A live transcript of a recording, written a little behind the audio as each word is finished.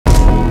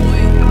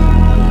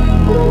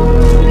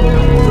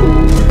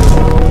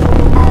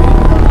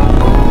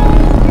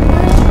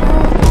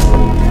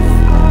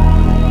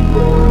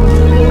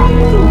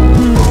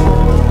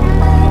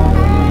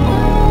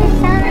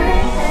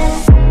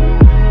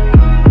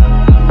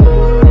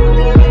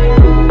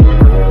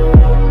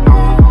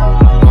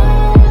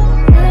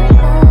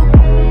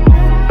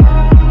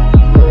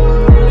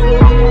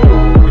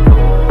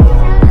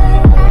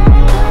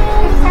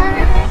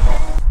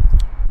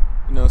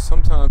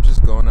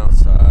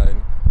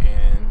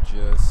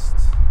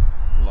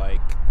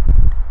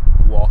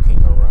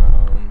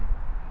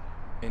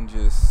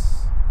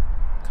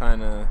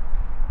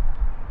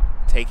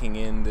taking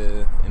in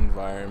the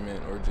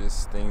environment or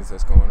just things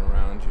that's going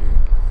around you.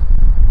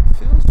 It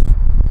feels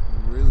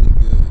really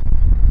good.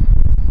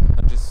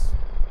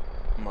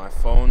 My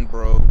phone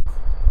broke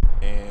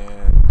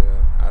and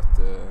I have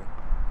to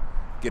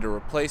get a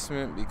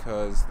replacement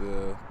because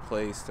the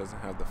place doesn't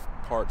have the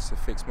parts to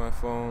fix my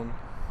phone.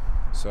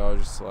 So I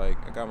was just like,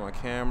 I got my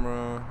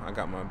camera, I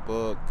got my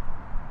book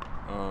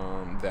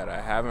that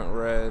I haven't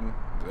read,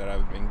 that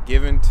I've been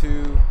given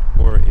to,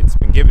 or it's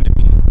been given to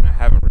me and I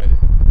haven't read it,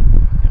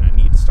 and I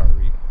need to start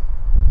reading.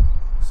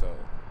 So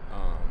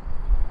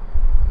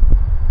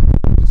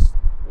just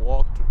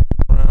walked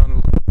around a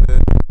little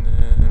bit, and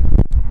then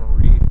I'm gonna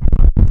read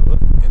my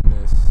book in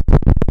this.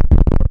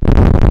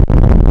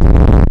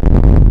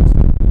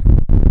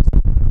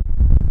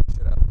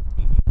 Shit out the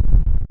beanie.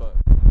 But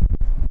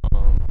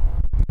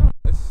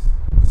the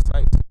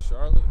sights in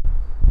Charlotte,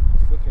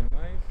 it's looking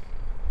nice.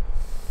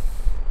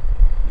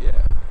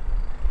 Yeah.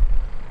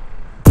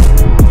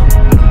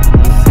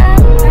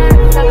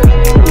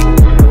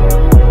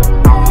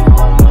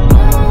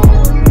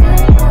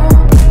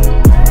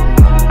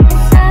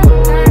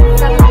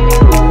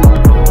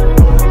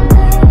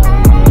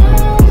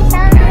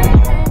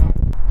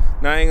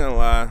 Now I ain't gonna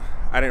lie,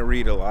 I didn't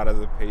read a lot of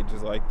the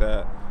pages like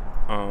that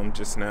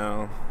just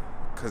now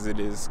because it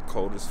is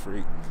cold as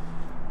freak.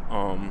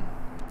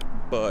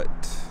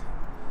 But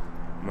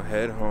I'm gonna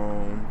head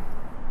home,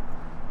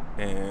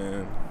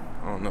 and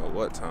I don't know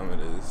what time it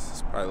is.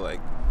 It's probably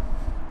like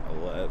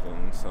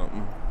 11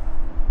 something.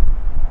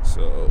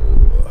 So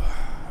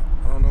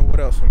I don't know what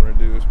else I'm gonna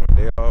do. It's my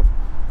day off.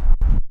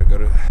 I go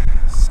to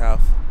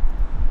South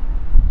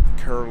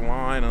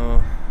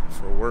Carolina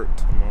for work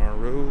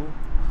tomorrow.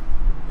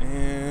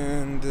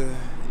 And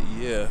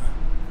yeah.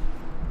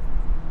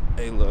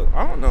 Hey, look,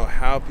 I don't know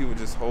how people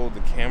just hold the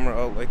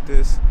camera up like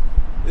this.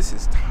 This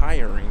is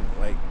tiring.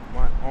 Like,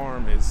 my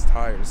arm is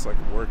tired. It's like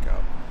a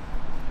workout.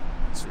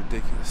 It's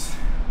ridiculous.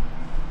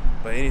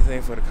 But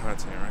anything for the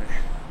content,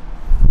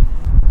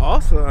 right?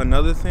 Also,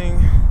 another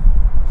thing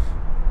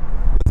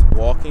with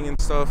walking and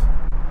stuff,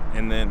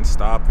 and then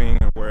stopping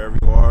wherever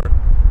you are,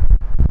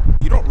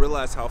 you don't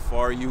realize how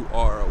far you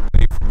are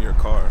away from your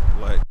car.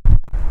 Like,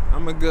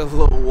 I'm a good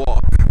little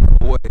walk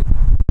away